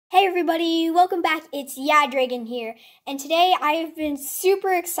Hey everybody, welcome back. It's Dragon here, and today I have been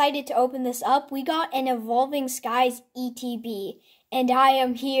super excited to open this up. We got an Evolving Skies ETB, and I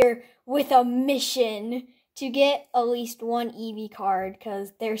am here with a mission to get at least one Eevee card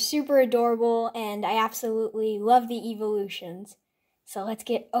because they're super adorable and I absolutely love the evolutions. So let's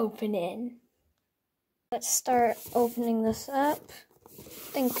get opening. Let's start opening this up. I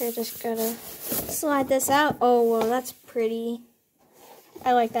think I just gotta slide this out. Oh, well, that's pretty.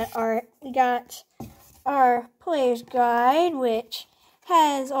 I like that art. We got our player's guide, which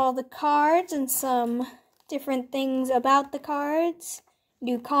has all the cards and some different things about the cards.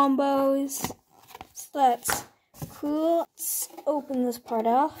 New combos. So that's cool. Let's open this part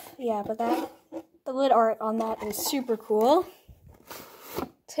off. Yeah, but the lid art on that is super cool.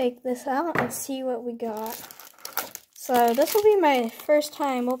 Take this out and see what we got. So this will be my first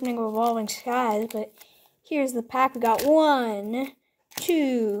time opening Evolving Skies, but here's the pack. We got 1,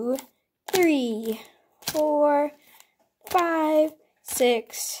 2, 3, 4, 5,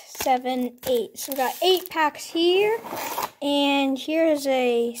 6, 7, 8. So we got 8 packs here. And here's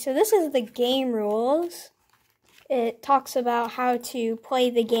so this is the game rules. It talks about how to play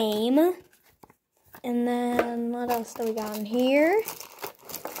the game. And then what else do we got in here?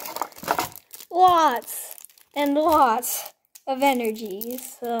 Lots and lots of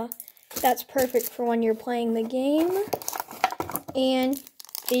energies. So that's perfect for when you're playing the game. And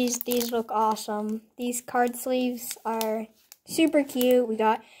these look awesome. These card sleeves are super cute. We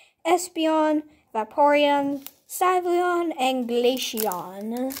got Espeon, Vaporeon, Sylveon, and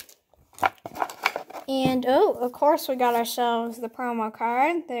Glaceon. And oh, of course we got ourselves the promo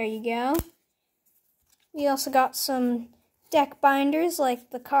card. There you go. We also got some deck binders like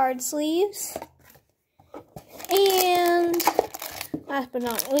the card sleeves. And last but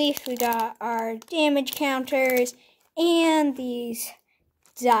not least, we got our damage counters and these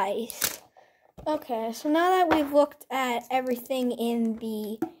dice. Okay, so now that we've looked at everything in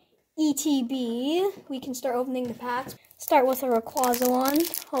the ETB, we can start opening the packs. Start with a Rayquaza one,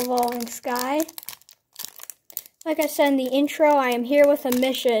 Evolving Sky. Like I said in the intro, I am here with a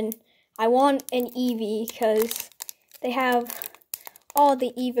mission. I want an Eevee because they have all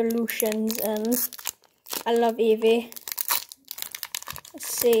the evolutions and I love Eevee. Let's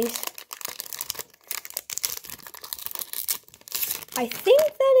see. I think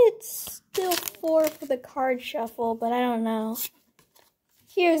that it's still 4 for the card shuffle, but I don't know.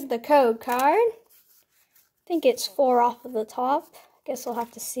 Here's the code card. I think it's 4 off of the top. Guess we'll have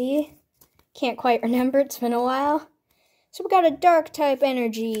to see. Can't quite remember, it's been a while. So we got a dark type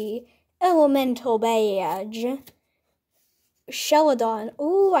energy, elemental badge, Shelodon.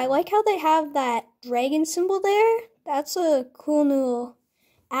 Ooh, I like how they have that dragon symbol there. That's a cool new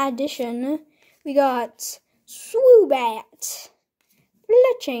addition. We got Swoobat,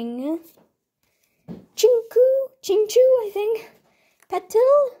 Fletching, Chinchu, I think,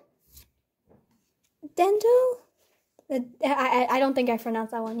 Petal, Dento. I don't think I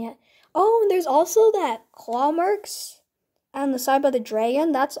pronounced that one yet. Oh, and there's also that claw marks on the side by the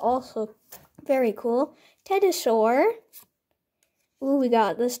dragon. That's also very cool. Teddisaur. Ooh, we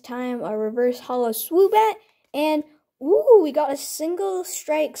got this time a reverse hollow Swoobat. And ooh, we got a single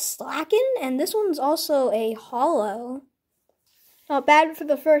strike Slacken. And this one's also a hollow. Not bad for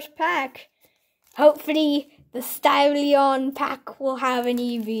the first pack. Hopefully the Styleon pack will have an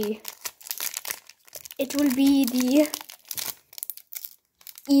Eevee. It will be the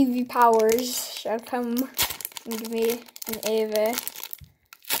Eevee powers shall come and give me an Eevee.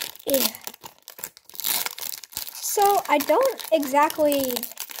 Yeah. So I don't exactly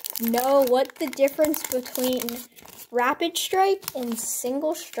know what the difference between Rapid Strike and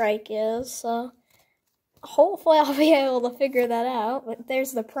Single Strike is, so hopefully I'll be able to figure that out. But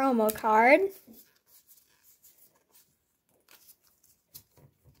there's the promo card.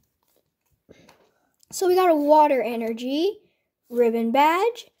 So we got a Water Energy, Ribbon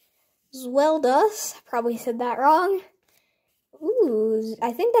Badge, Zweldus, probably said that wrong. Ooh,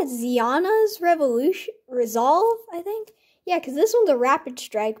 I think that's Ziana's Resolve, I think. Yeah, because this one's a Rapid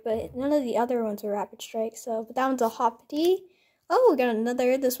Strike, but none of the other ones are Rapid Strike, so, but that one's a Hoppity. Oh, we got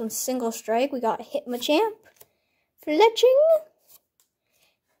another, this one's Single Strike. We got Hitmonchamp, Fletching,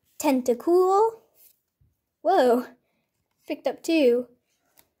 Tentacool. Whoa, picked up 2.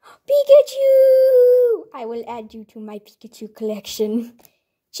 Pikachu! I will add you to my Pikachu collection.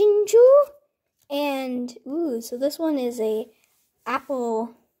 Chinchu, and, ooh, so this one is a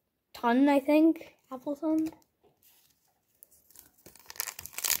Appleton, I think. Appleton.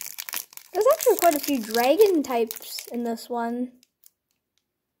 There's actually quite a few dragon types in this one.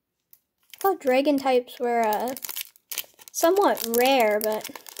 I thought dragon types were somewhat rare, but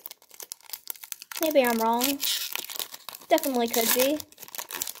Maybe I'm wrong. Definitely could be.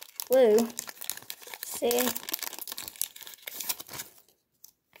 Woo. Let's see.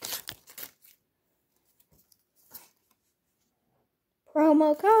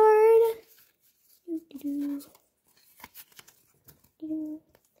 Promo card.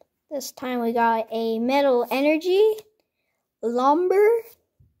 This time we got a Metal Energy, Lumber,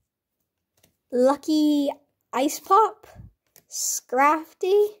 Lucky Ice Pop,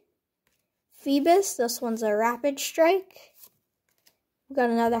 Scrafty, Phoebus. This one's a Rapid Strike. We got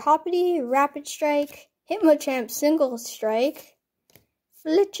another Hoppity, Rapid Strike, Hitmonchamp Single Strike,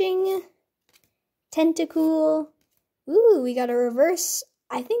 Fletching, Tentacool. Ooh, we got a reverse.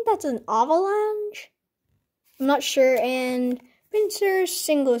 I think that's an Avalanche. I'm not sure. And Pinsir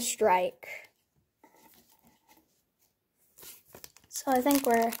Single Strike. So I think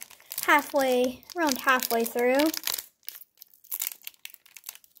we're around halfway through.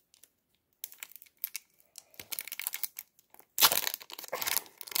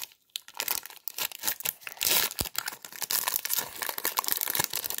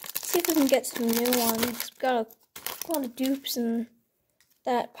 See if we can get some new ones. We've got a lot of dupes in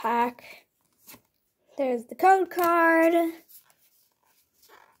that pack. There's the code card.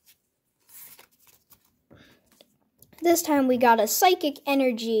 This time we got a Psychic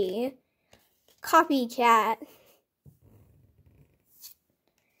Energy, Copycat,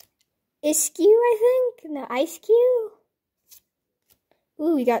 Iskew, I think? No, Icekew?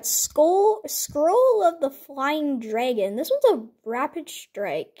 Ooh, we got Scroll of the Flying Dragon. This one's a Rapid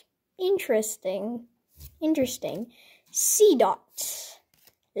Strike. Interesting. Seedot,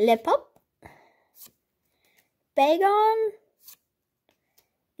 Lipup, Bagon,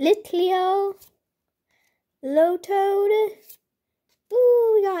 Litleo, Lowtoad.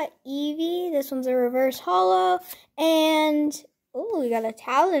 Ooh, we got Eevee. This one's a reverse holo. And, ooh, we got a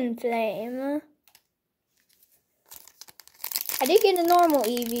Talonflame. I did get a normal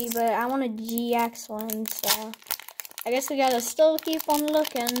Eevee, but I want a GX one, so I guess we gotta still keep on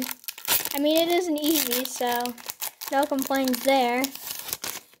looking. I mean, it is an Eevee, so no complaints there.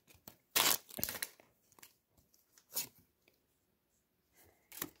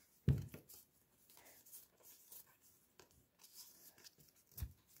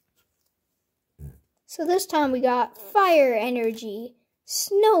 So this time we got Fire Energy,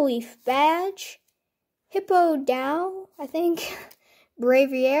 Snowleaf Badge, Hippowdon, I think,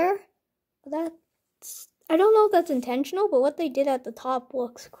 Braviary. I don't know if that's intentional, but what they did at the top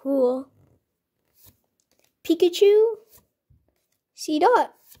looks cool. Pikachu, Seedot,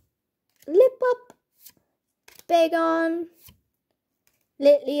 Lipup, Bagon,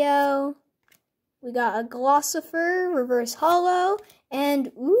 Litleo. We got a Glossifer, reverse holo,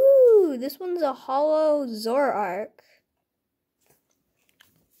 and ooh, this one's a holo Zoroark.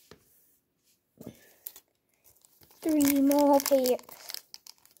 Three more packs.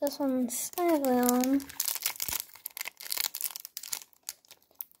 This one's Stylion.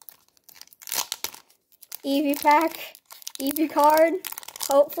 Eevee pack, Eevee card,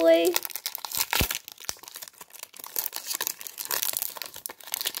 hopefully.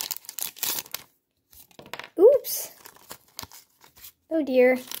 Oops. Oh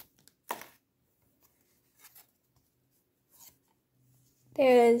dear.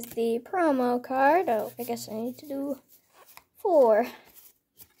 There's the promo card. Oh, I guess I need to do 4.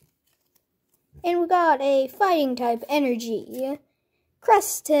 And we got a Fighting type Energy,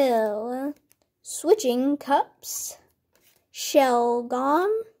 Cresthill, Switching Cups, Shelgon,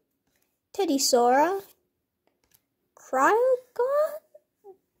 Teddisaur, Cryogon?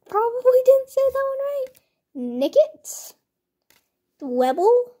 Probably didn't say that one right. Nickit,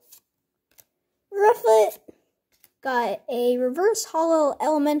 Dwebble, Rufflet, got a reverse holo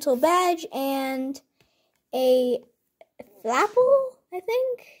elemental badge and a Flapple, I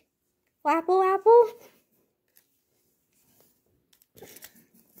think. Flapple.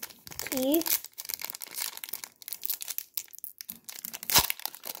 Key.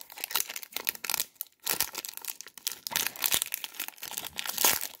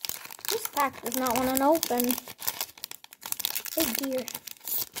 This pack does not want to open. Oh dear.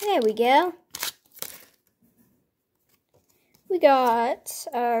 There we go. We got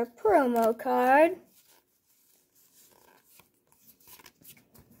our promo card.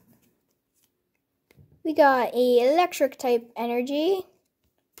 We got a electric type energy.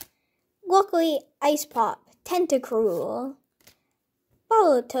 Luckily, Ice Pop, Tentacruel,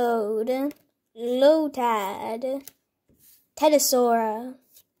 Baltoad, Lotad, Teddisaur,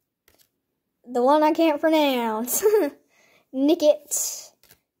 the one I can't pronounce, Nickit,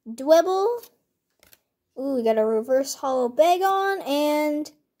 Dwebble. Ooh, we got a reverse holo Bagon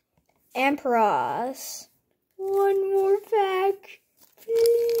and Empress. One more pack,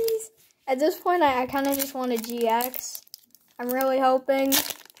 please. At this point, I kind of just want a GX. I'm really hoping.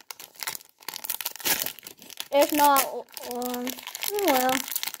 If not, oh well.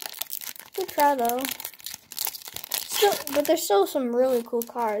 Good try though. But there's still some really cool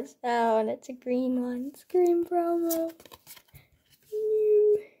cards. Oh, and it's a green one. It's green promo.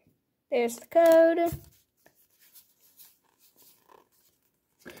 There's the code.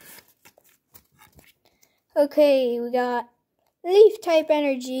 Okay, we got Leaf type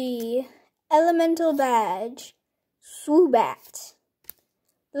energy, Elemental badge, Swoobat,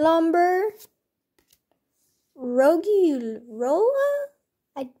 Lumber, Roguerola?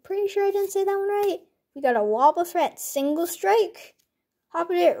 I'm pretty sure I didn't say that one right. We got a Wobbuffet Single Strike,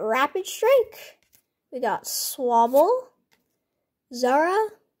 Hoppity Rapid Strike. We got Swabble, Zara,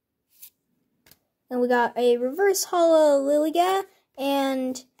 and we got a Reverse Holo Liliga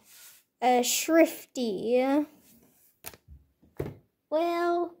and a Shrifty.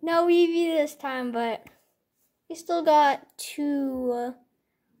 Well, no Eevee this time, but we still got 2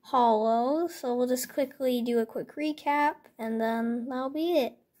 holos, so we'll just quickly do a quick recap, and then that'll be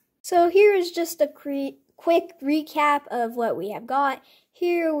it. So here is just a quick recap of what we have got.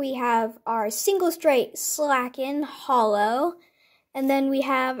 Here we have our Single Strike Slacken holo, and then we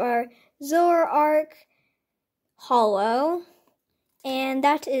have our Zoroark holo. And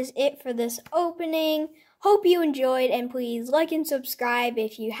that is it for this opening. Hope you enjoyed, and please like and subscribe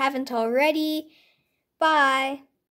if you haven't already. Bye.